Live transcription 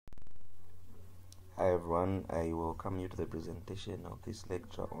Hi everyone, I welcome you to the presentation of this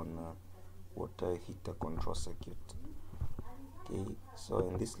lecture on water heater control circuit. Okay, so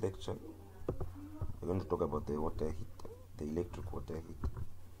in this lecture we're going to talk about the water heater, the electric water heater.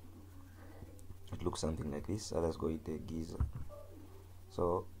 It looks something like this. Others call it a geyser.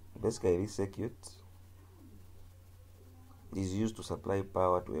 So basically this circuit is used to supply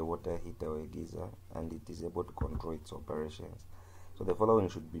power to a water heater or a geyser, and it is able to control its operations. So the following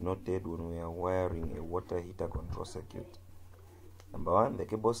should be noted when we are wiring a water heater control circuit. Number one, the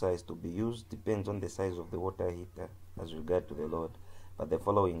cable size to be used depends on the size of the water heater as regard to the load, but the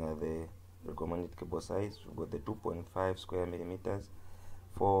following are the recommended cable size. We've got the 2.5 square millimeters,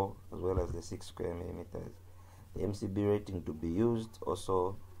 4 as well as the 6 square millimeters. The MCB rating to be used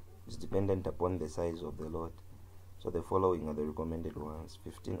also is dependent upon the size of the load. So the following are the recommended ones: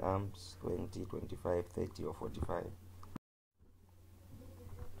 15 amps, 20, 25, 30 or 45.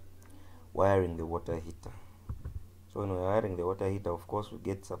 Wiring the water heater. So when we're wiring the water heater, of course we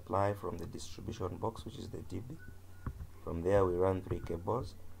get supply from the distribution box, which is the DB. From there we run 3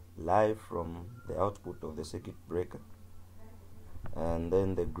 cables live from the output of the circuit breaker, and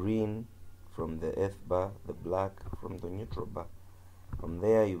then the green from the earth bar, the black from the neutral bar. From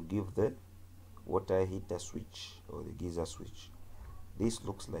there you give the water heater switch or the geyser switch. This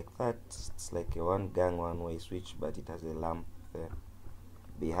looks like that. It's like a one-way switch, but it has a lamp there.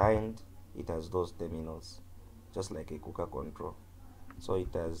 Behind it has those terminals, just like a cooker control. So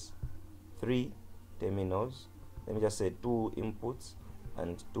it has 3 terminals, let me just say 2 inputs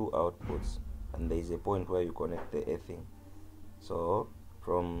and 2 outputs, and there is a point where you connect the earthing. So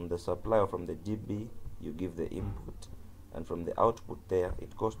from the supply or from the DB you give the input, and from the output there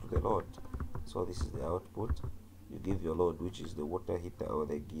it goes to the load. So this is the output, you give your load, which is the water heater or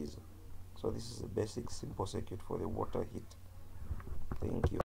the geyser. So this is a basic simple circuit for the water heater. Thank you.